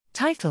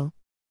Title: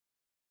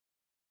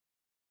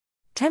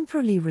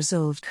 Temporally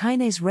resolved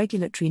kinase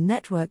regulatory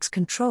networks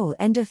control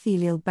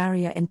endothelial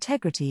barrier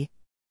integrity.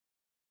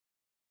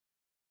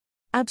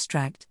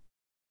 Abstract: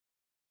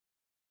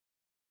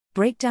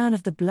 Breakdown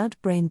of the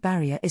blood-brain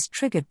barrier is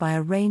triggered by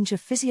a range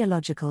of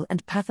physiological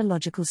and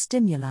pathological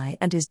stimuli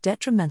and is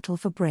detrimental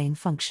for brain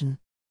function.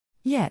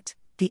 Yet,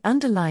 the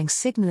underlying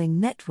signaling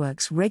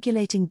networks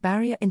regulating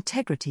barrier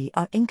integrity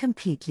are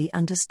incompletely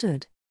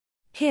understood.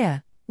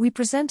 Here, we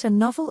present a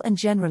novel and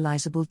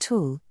generalizable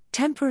tool,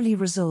 temporally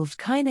resolved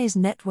kinase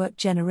network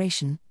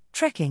generation,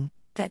 TRECking,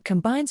 that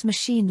combines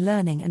machine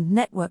learning and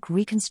network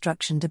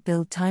reconstruction to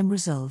build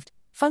time-resolved,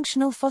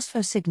 functional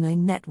phosphosignaling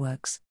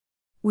networks.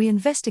 We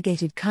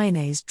investigated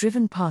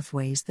kinase-driven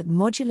pathways that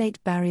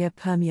modulate barrier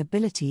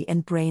permeability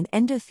in brain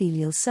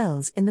endothelial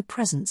cells in the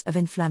presence of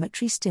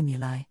inflammatory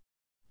stimuli.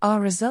 Our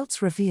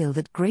results reveal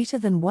that greater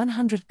than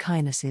 100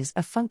 kinases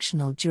are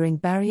functional during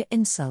barrier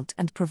insult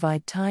and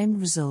provide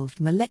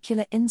time-resolved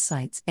molecular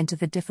insights into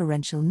the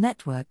differential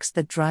networks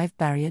that drive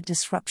barrier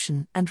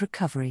disruption and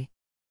recovery.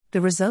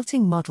 The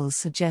resulting models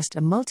suggest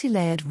a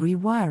multilayered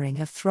rewiring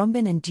of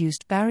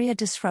thrombin-induced barrier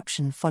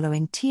disruption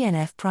following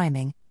TNF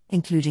priming,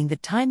 including the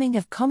timing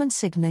of common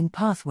signaling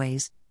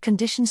pathways,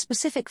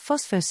 condition-specific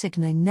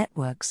phosphosignaling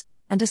networks,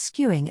 and a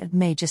skewing at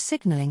major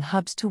signaling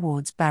hubs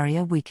towards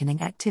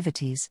barrier-weakening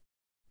activities.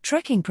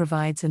 TRECking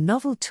provides a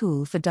novel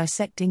tool for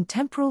dissecting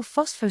temporal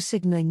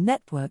phosphosignaling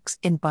networks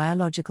in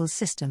biological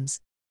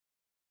systems.